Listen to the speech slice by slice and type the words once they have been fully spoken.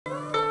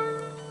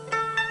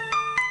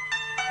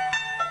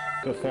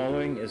The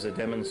following is a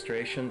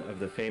demonstration of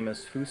the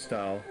famous Fu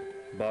style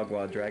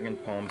BaGua Dragon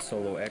Palm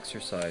solo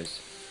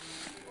exercise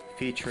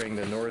featuring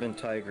the Northern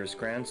Tiger's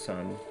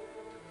grandson,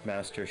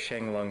 Master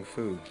Chen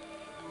Fu.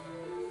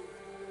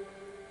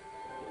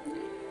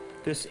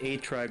 This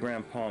 8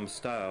 trigram palm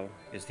style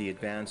is the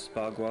advanced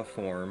BaGua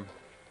form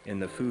in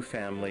the Fu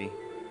family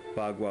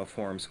BaGua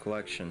forms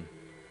collection.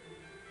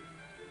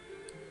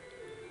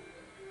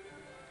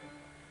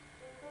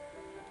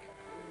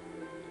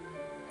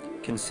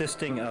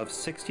 Consisting of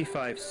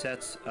 65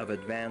 sets of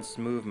advanced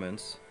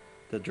movements,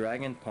 the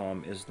Dragon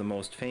Palm is the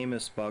most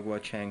famous BaGua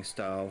Zhang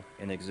style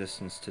in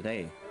existence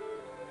today.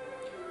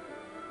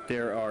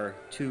 There are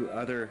 2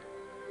 other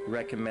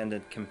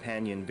recommended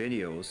companion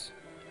videos,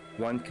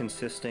 one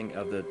consisting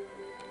of the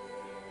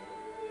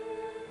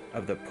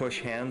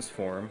push hands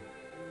form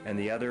and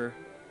the other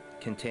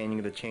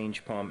containing the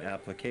change palm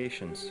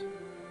applications.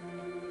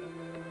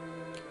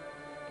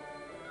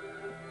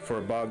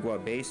 For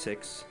BaGua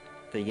basics,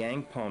 the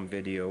Yang Palm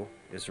video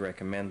is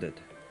recommended.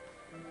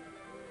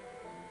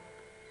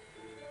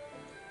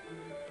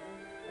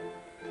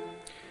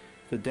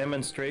 The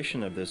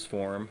demonstration of this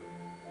form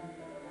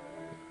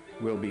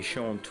will be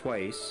shown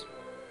twice,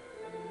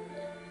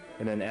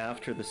 and then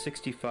after the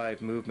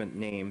 65 movement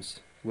names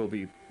will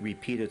be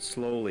repeated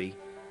slowly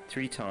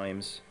 3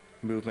 times,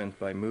 movement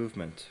by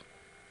movement.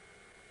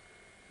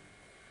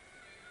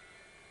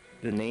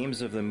 The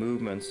names of the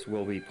movements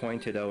will be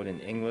pointed out in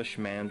English,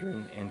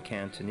 Mandarin, and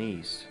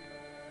Cantonese.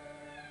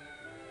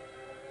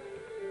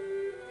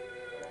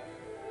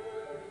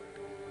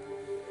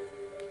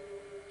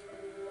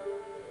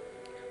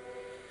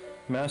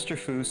 Master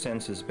Fu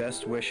sends his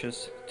best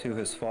wishes to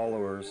his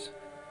followers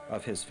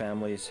of his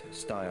family's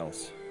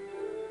styles.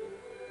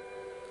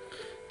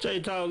 这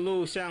套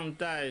录像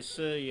带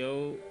是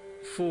由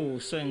傅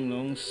盛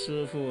龙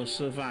师傅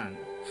示范，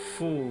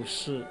傅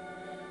是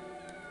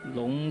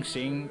龙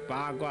形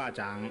八卦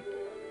掌。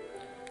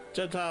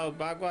这套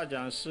八卦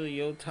掌是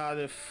由他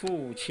的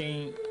父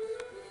亲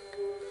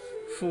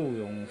傅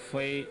永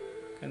飞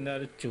跟他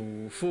的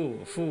祖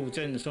父傅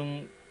振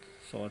松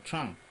所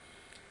创。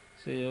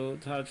 是由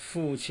他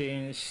父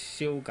亲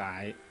修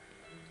改，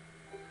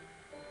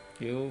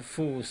由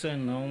傅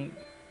盛龙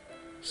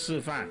示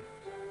范。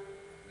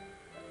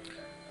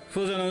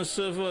傅盛龙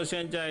师傅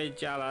现在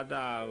加拿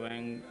大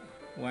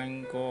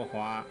温哥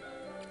华，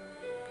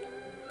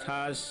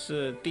他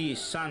是第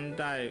3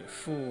代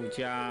傅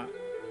家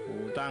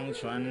武当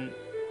传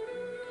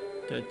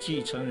的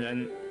继承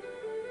人。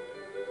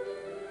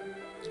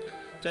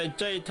在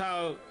这一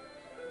套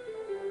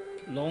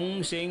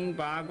龙形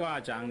八卦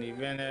掌里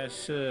边呢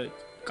是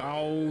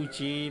高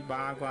级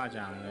八卦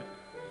掌的，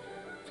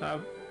它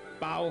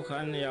包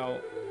含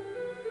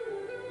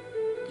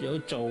有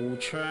走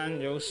圈、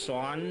有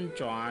旋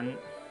转、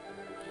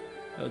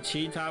有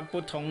其他不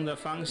同的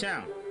方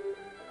向，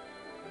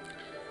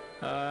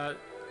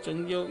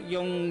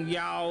用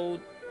腰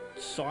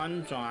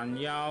旋转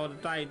腰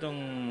带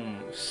动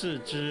四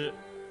肢。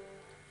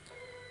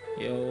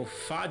 有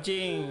发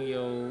劲，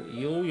有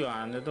柔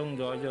软的动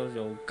作，就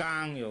有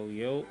刚有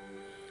柔，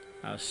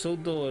速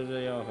度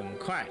是要很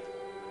快。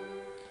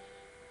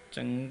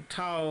整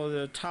套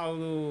的套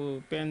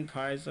路编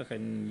排是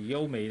很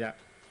优美的，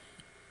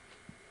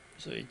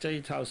所以这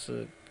一套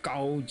是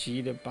高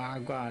级的八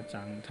卦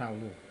掌套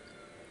路，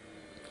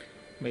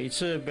每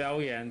次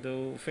表演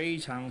都非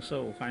常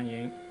受欢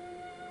迎。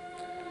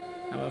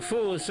那么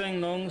傅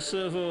盛龙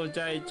师傅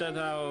在这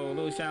套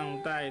录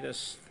像带的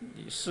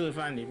示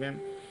范里边。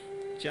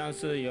 将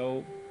是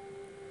有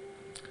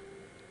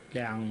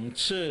2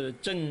次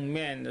正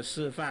面的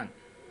示范，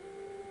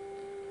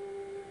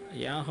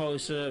然后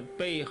是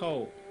背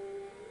后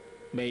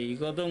每一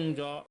个动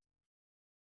作